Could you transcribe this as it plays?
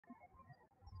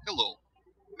Hello,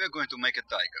 we are going to make a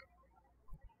tiger.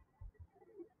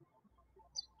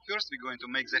 First we're going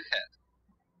to make the head.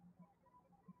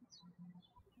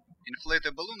 Inflate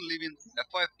a balloon leaving a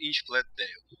 5-inch flat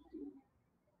tail.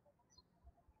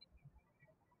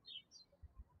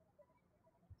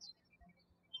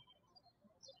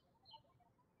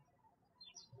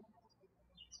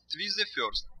 Twist the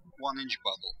first 1-inch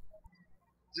bubble.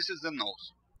 This is the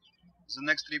nose. The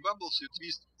next 3 bubbles you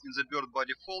twist in the bird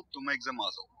body fold to make the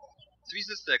muzzle. Twist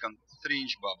the second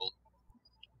 3-inch bubble.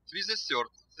 Twist the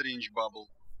third 3-inch bubble.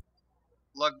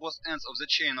 Lock both ends of the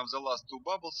chain of the last 2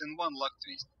 bubbles in one lock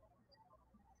twist.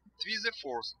 Twist the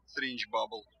fourth 3-inch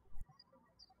bubble.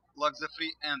 Lock the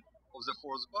free end of the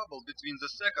fourth bubble between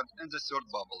the second and the third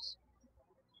bubbles.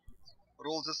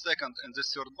 Roll the second and the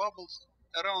third bubbles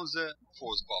around the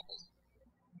fourth bubble.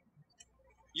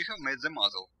 You have made the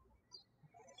muzzle.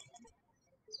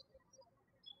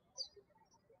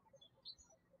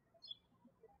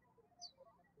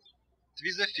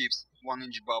 Twist the fifth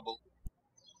 1-inch bubble.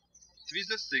 Twist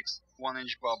the sixth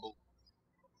 1-inch bubble.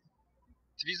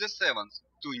 Twist the seventh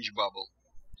 2-inch bubble.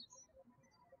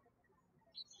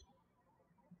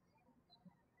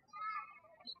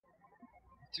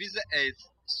 Twist the eighth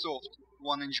soft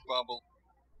 1-inch bubble.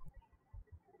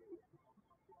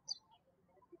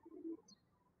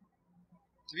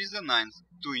 Twist the ninth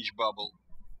 2-inch bubble.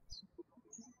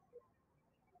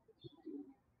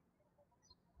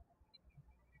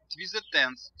 Twist the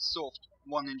 10th soft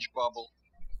 1-inch bubble.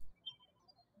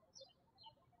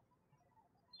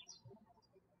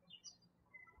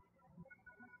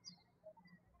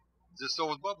 The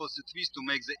soft bubbles you twist to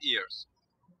make the ears.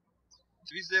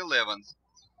 Twist the 11th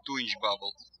 2-inch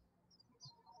bubble.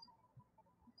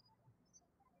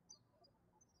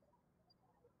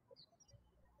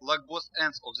 Lock both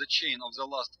ends of the chain of the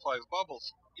last 5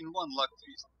 bubbles in one lock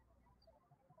twist.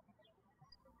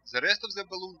 The rest of the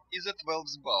balloon is the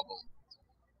 12th bubble.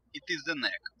 It is the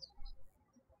neck.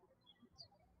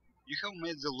 You have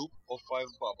made the loop of 5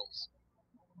 bubbles.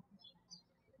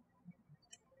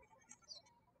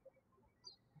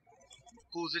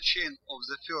 Pull the chain of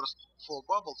the first 4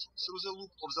 bubbles through the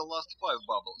loop of the last 5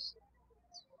 bubbles.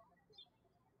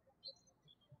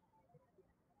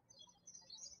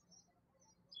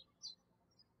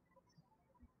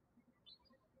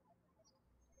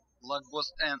 Lock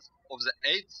both ends of the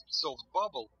 8th soft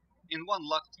bubble in one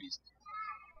lock twist.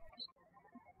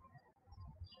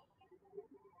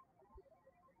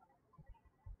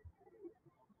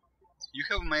 You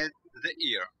have made the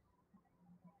ear.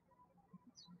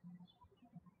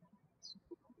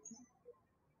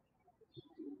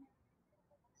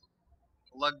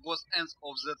 Lock both ends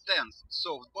of the 10th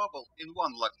soft bubble in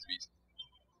one lock twist.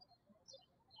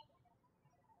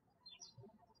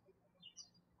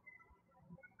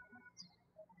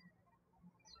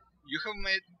 You have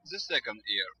made the second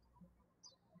ear.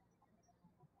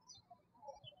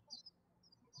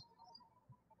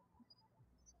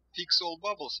 Fix all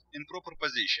bubbles in proper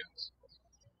positions.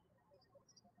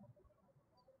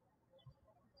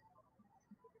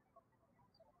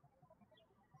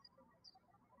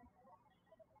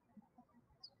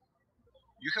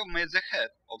 You have made the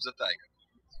head of the tiger.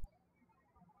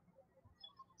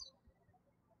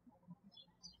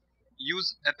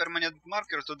 Use a permanent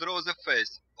marker to draw the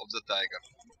face of the tiger.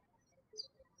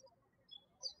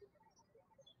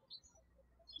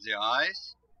 The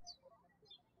eyes.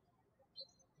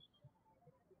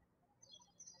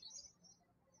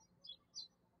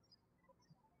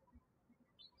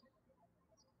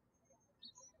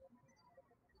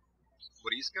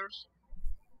 Whiskers.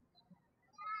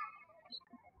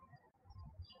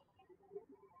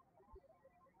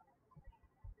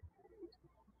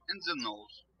 And the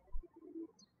nose.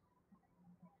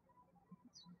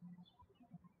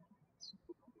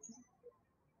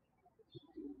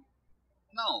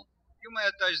 Now, you may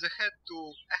attach the head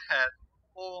to a hat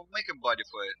or make a body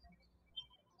for it.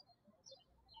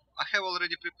 I have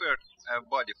already prepared a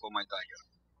body for my tiger.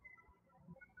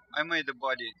 I made a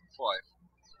body 5.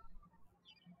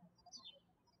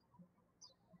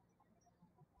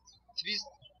 Twist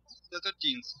the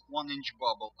 13th 1-inch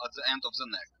bubble at the end of the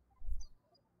neck.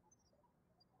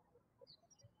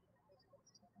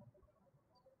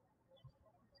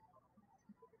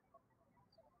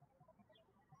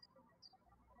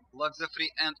 Lock the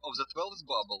free end of the 12th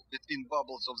bubble between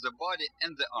bubbles of the body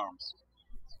and the arms.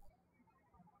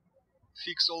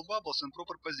 Fix all bubbles in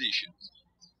proper positions.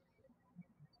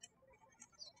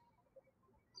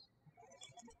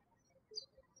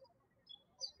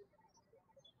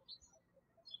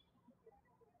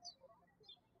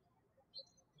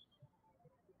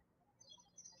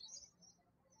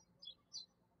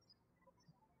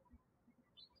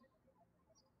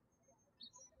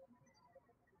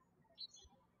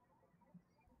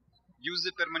 Use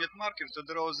the permanent marker to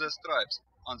draw the stripes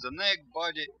on the neck,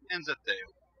 body and the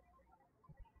tail.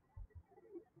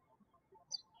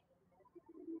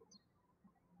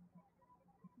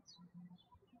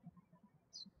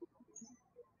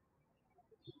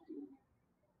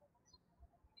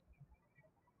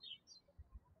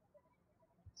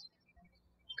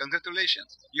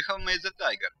 Congratulations, you have made the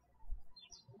tiger.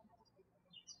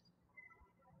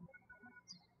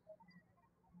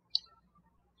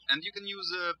 And you can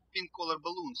use pink color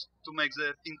balloons to make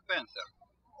the pink panther.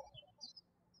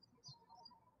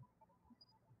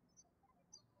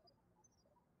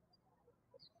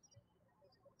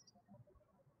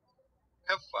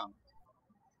 Have fun!